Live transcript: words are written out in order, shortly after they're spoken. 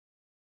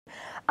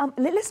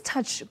Let's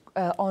touch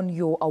on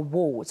your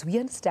awards. We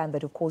understand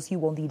that, of course, you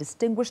won the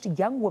Distinguished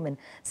Young Woman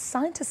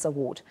Scientist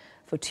Award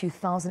for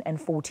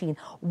 2014.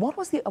 What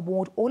was the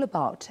award all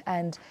about?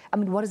 And,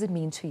 what does it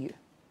mean to you?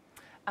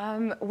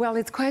 Well,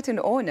 it's quite an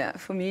honor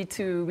for me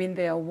to win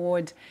the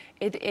award.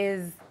 It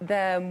is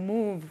the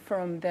move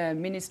from the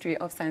Ministry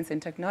of Science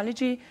and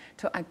Technology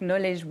to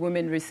acknowledge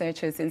women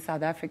researchers in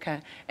South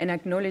Africa and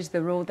acknowledge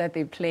the role that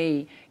they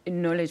play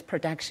in knowledge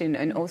production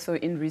and also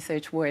in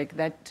research work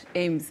that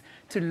aims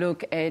to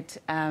look at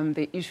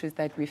the issues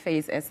that we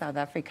face as South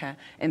Africa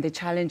and the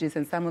challenges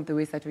and some of the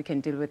ways that we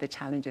can deal with the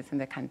challenges in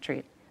the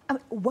country.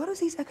 What do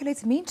these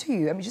accolades mean to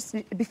you? Just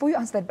before you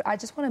answer that, but I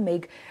just want to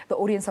make the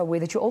audience aware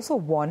that you also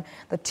won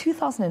the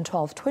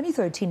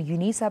 2012-2013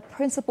 UNISA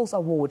Principals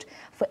Award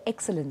for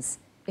Excellence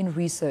in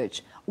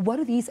Research. What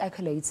do these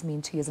accolades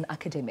mean to you as an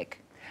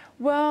academic?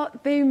 Well,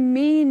 they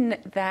mean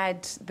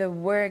that the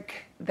work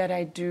that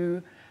I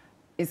do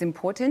is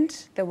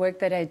important, the work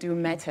that I do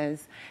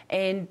matters.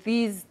 And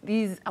these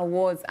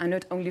awards are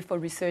not only for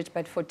research,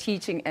 but for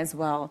teaching as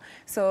well.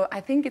 So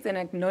I think it's an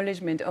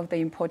acknowledgement of the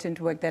important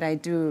work that I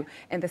do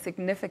and the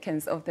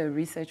significance of the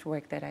research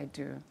work that I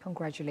do.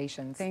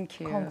 Congratulations. Thank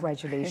you.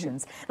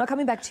 Congratulations. Now,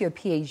 coming back to your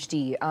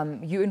PhD,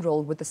 you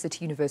enrolled with the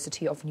City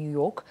University of New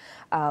York.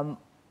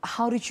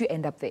 How did you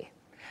end up there?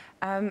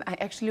 I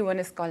actually won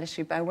a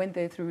scholarship. I went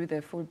there through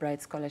the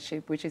Fulbright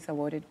Scholarship, which is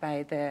awarded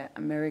by the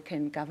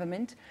American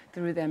government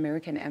through the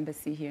American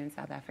Embassy here in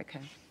South Africa.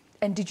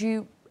 And did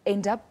you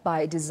end up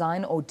by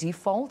design or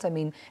default,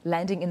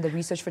 landing in the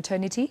research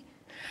fraternity?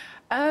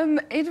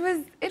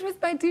 It was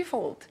by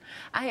default.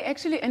 I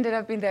actually ended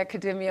up in the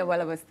academia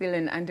while I was still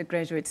an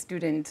undergraduate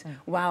student.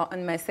 While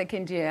in my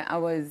second year, I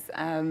was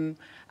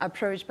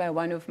approached by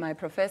one of my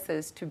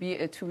professors to be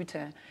a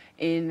tutor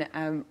in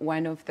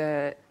one of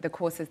the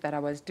courses that I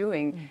was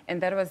doing.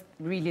 And that was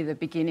really the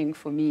beginning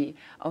for me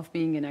of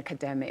being an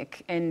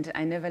academic. And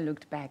I never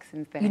looked back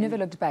since then. You never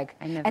looked back?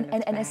 I never looked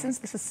back. And since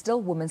this is still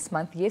Women's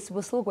Month, yes,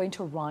 we're still going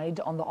to ride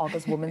on the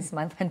August Women's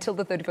Month until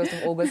the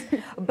 31st of August.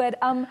 But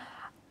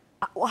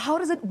what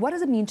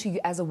does it mean to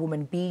you as a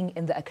woman being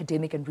in the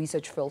academic and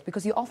research field?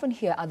 Because you often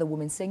hear other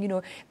women saying,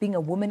 being a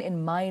woman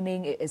in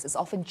mining is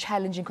often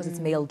challenging because it's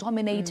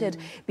male-dominated.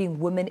 Being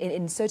women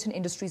in certain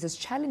industries is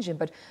challenging.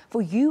 But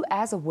for you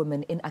as a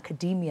woman in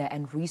academia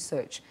and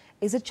research,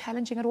 is it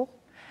challenging at all?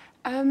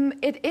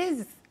 It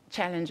is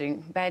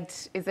challenging,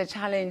 but it's a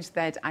challenge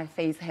that I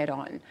face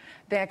head-on.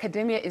 The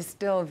academia is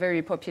still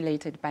very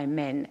populated by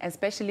men,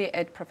 especially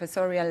at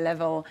professorial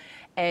level,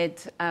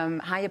 at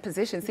higher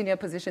positions, senior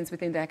positions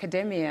within the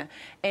academia.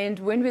 And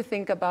when we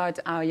think about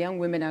our young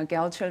women, our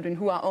girl children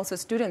who are also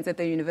students at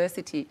the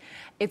university,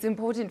 it's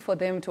important for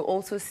them to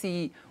also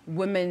see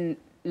women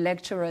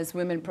lecturers,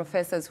 women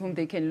professors whom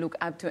they can look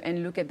up to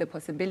and look at the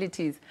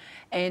possibilities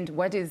and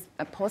what is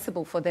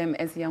possible for them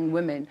as young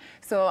women.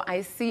 So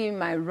I see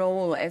my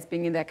role as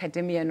being in the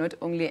academia not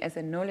only as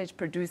a knowledge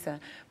producer,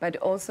 but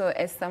also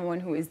as someone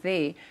who is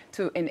there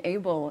to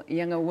enable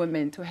younger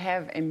women to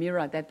have a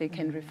mirror that they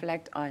can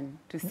reflect on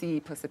to see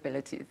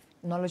possibilities.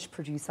 Knowledge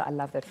producer, I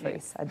love that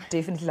phrase. Yes. I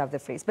definitely love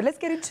that phrase. But let's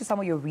get into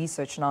some of your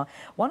research now.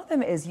 One of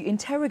them is you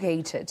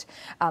interrogated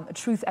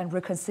truth and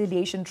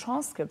reconciliation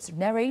transcripts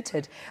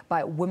narrated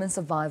by women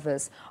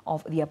survivors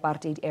of the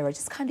apartheid era.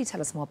 Just kindly tell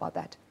us more about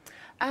that.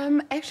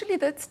 Actually,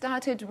 that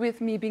started with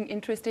me being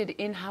interested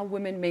in how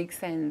women make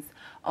sense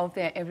of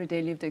their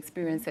everyday lived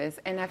experiences.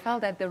 And I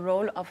felt that the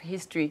role of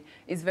history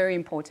is very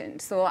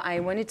important. So I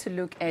wanted to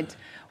look at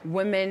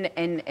women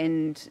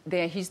and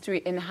their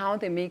history and how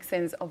they make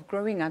sense of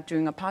growing up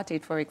during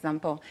apartheid, for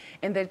example.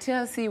 And the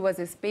TLC was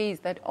a space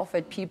that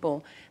offered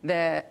people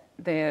the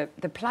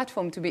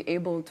platform to be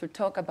able to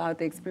talk about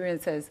the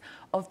experiences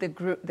of the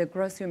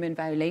gross human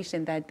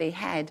violation that they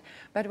had.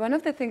 But one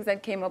of the things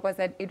that came up was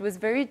that it was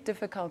very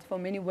difficult for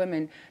many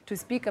women to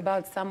speak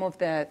about some of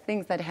the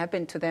things that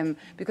happened to them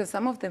because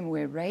some of them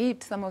were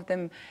raped, some of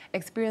them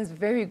experienced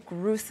very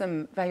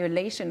gruesome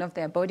violation of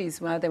their bodies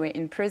while they were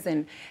in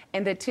prison.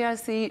 And the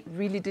TRC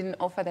really didn't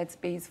offer that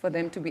space for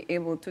them to be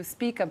able to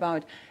speak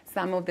about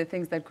some of the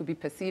things that could be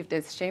perceived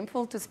as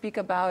shameful to speak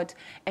about.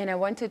 And I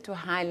wanted to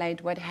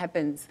highlight what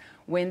happens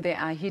when there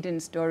are hidden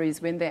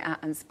stories, when there are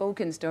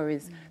unspoken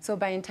stories. So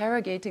by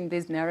interrogating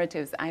these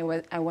narratives, I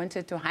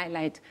wanted to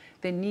highlight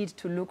the need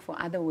to look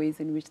for other ways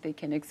in which they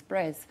can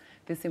express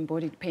this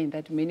embodied pain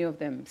that many of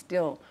them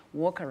still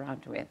walk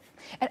around with.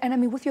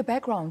 And with your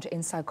background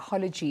in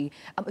psychology,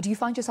 do you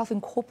find yourself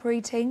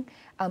incorporating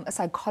a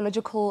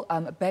psychological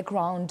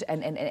background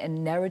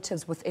and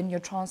narratives within your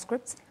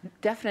transcripts?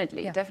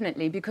 Definitely,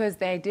 definitely, because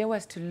the idea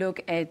was to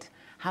look at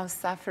how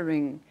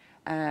suffering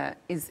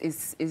is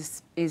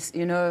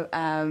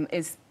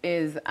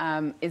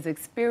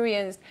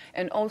experienced,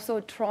 and also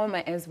trauma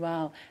as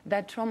well.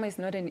 That trauma is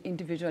not an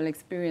individual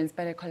experience,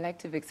 but a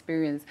collective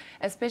experience,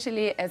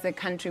 especially as a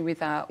country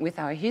with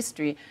our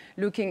history,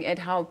 looking at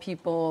how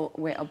people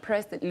were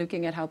oppressed,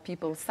 looking at how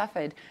people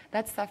suffered.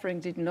 That suffering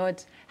did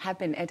not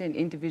happen at an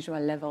individual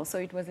level. So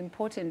it was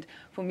important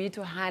for me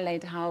to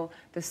highlight how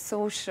the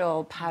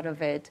social part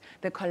of it,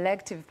 the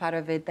collective part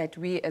of it that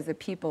we as a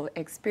people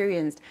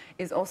experienced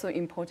is also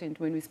important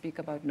when we speak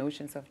about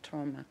notions of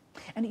trauma.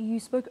 And you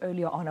spoke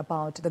earlier on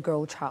about the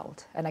girl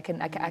child, and I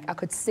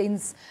could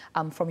sense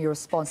from your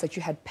response that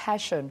you had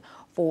passion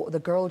for the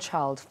girl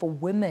child, for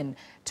women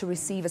to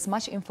receive as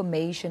much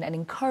information and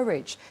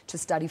encourage to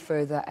study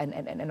further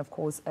and of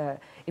course,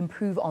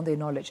 improve on their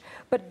knowledge.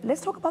 But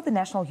let's talk about the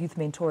National Youth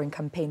Mentoring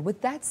Campaign.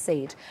 With that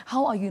said,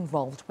 how are you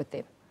involved with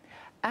them?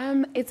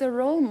 It's a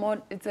role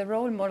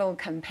model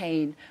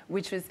campaign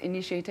which was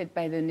initiated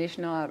by the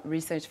National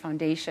Research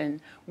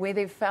Foundation, where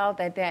they felt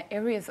that there are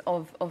areas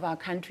of our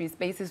country,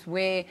 spaces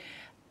where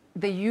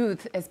the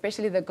youth,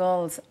 especially the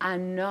girls, are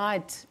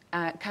not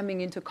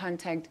coming into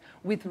contact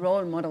with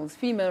role models,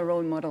 female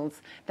role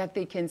models, that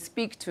they can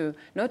speak to,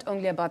 not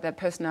only about their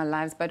personal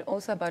lives, but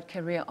also about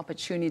career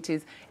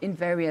opportunities in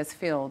various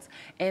fields.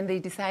 And they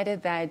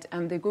decided that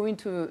they're going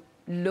to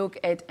look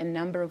at a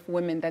number of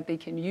women that they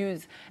can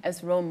use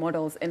as role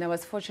models. And I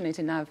was fortunate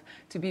enough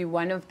to be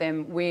one of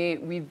them, where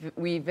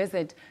we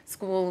visit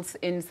schools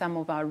in some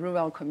of our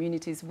rural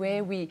communities,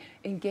 where we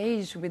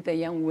engage with the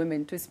young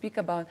women to speak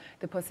about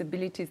the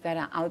possibilities that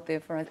are out there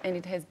for us. And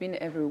it has been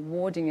a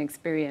rewarding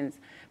experience,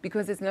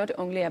 because it's not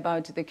only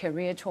about the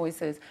career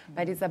choices,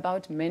 but it's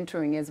about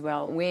mentoring as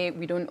well, where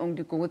we don't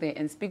only go there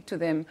and speak to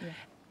them,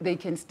 they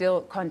can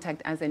still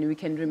contact us, and we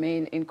can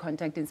remain in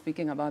contact in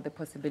speaking about the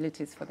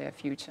possibilities for their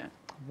future.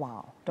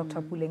 Wow.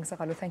 Dr. Puleng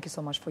Segalo, thank you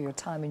so much for your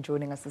time in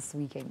joining us this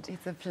weekend.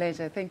 It's a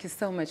pleasure. Thank you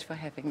so much for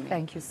having me.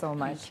 Thank you so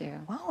much. Thank you.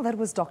 Wow, that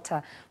was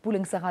Dr.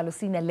 Puleng Segalo,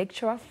 Senior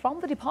Lecturer from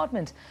the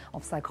Department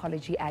of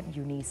Psychology at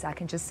UNISA. I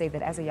can just say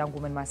that as a young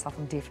woman myself,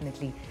 I'm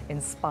definitely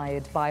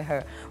inspired by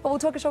her. Well, we'll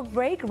take a short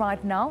break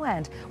right now,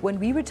 and when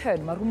we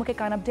return, Marumo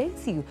Kekan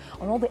updates you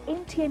on all the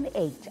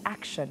NTN8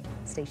 action.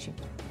 Stay tuned.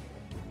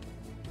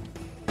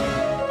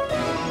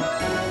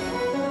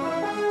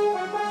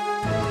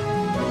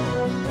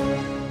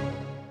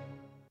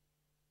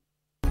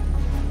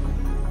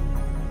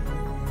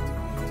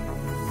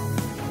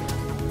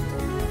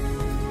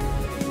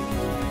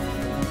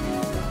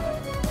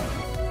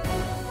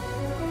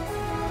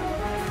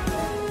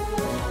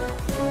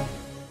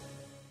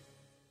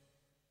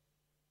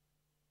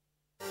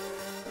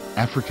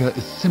 Africa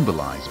is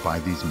symbolized by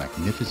these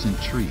magnificent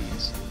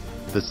trees.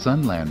 The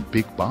Sunland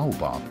Big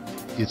Baobab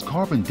is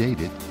carbon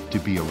dated to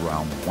be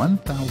around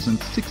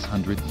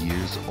 1,600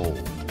 years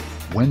old.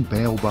 When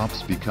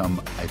baobabs become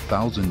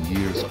 1,000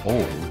 years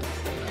old,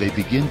 they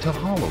begin to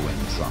hollow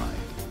inside.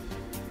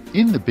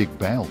 In the Big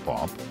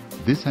Baobab,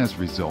 this has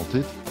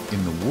resulted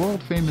in the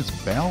world-famous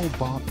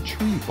Baobab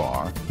Tree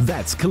Bar.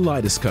 That's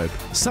Kaleidoscope,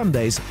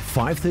 Sundays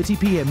 5:30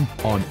 p.m.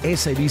 on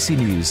SABC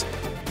News.